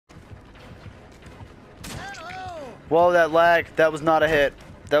Whoa, that lag. That was not a hit.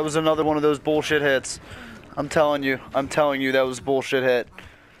 That was another one of those bullshit hits. I'm telling you, that was a bullshit hit.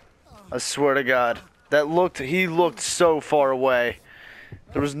 I swear to God. He looked so far away.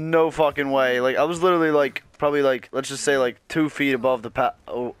 There was no fucking way. Like, I was literally like, probably like, let's just say like 2 feet above the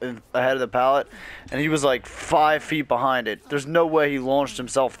ahead of the pallet. And he was like 5 feet behind it. There's no way he launched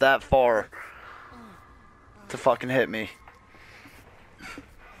himself that far to fucking hit me.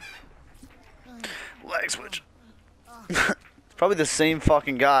 Lag switch. It's probably the same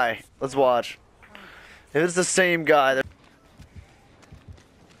fucking guy. Let's watch. If it's the same guy.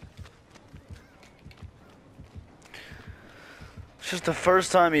 It's just the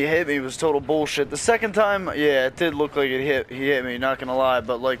first time he hit me was total bullshit. The second time, yeah, it did look like he hit me, not gonna lie.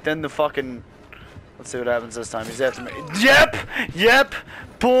 But like then the fucking, let's see what happens this time. He's after me. Yep,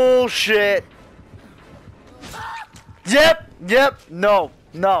 bullshit. Yep, no.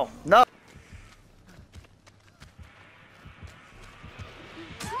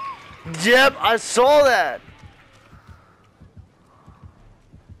 Yep, I saw that.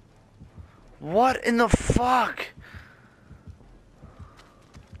 What in the fuck?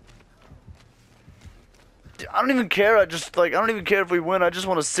 I don't even care. I don't even care if we win. I just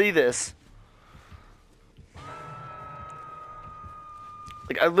want to see this.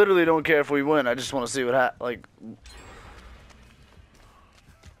 Like, I literally don't care if we win. I just want to see what like.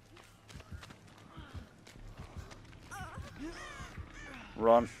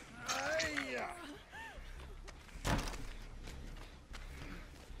 Run.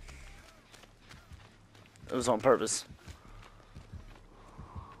 It was on purpose.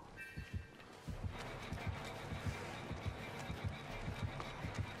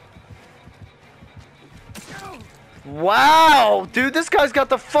 Wow, dude, this guy's got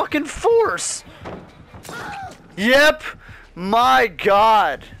the fucking force. Yep. My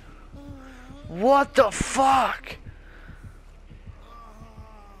God. What the fuck?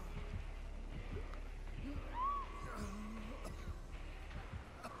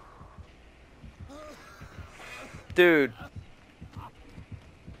 Dude.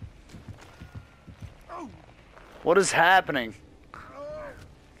 What is happening?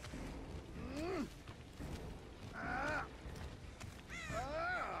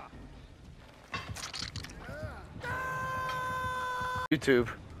 YouTube.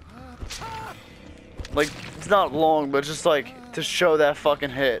 Like, it's not long, but just like to show that fucking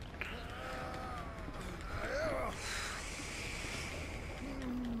hit.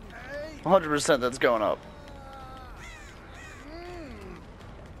 %, that's going up.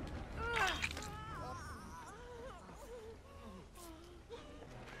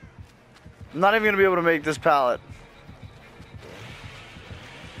 I'm not even gonna be able to make this pallet.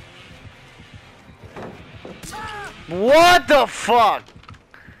 What the fuck?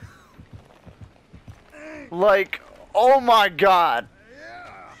 Like, oh my God.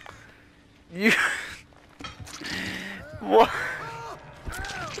 You. What?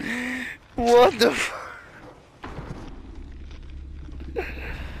 What the fuck?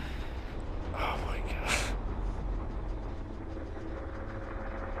 Oh my God.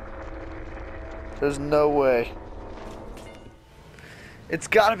 There's no way. It's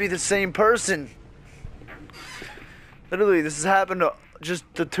gotta be the same person. Literally, this has happened to just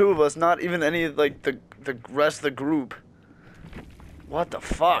the two of us, not even any of like the rest of the group. What the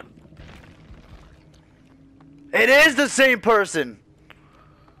fuck? It is the same person.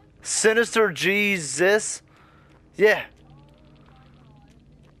 Sinister Jesus. Yeah,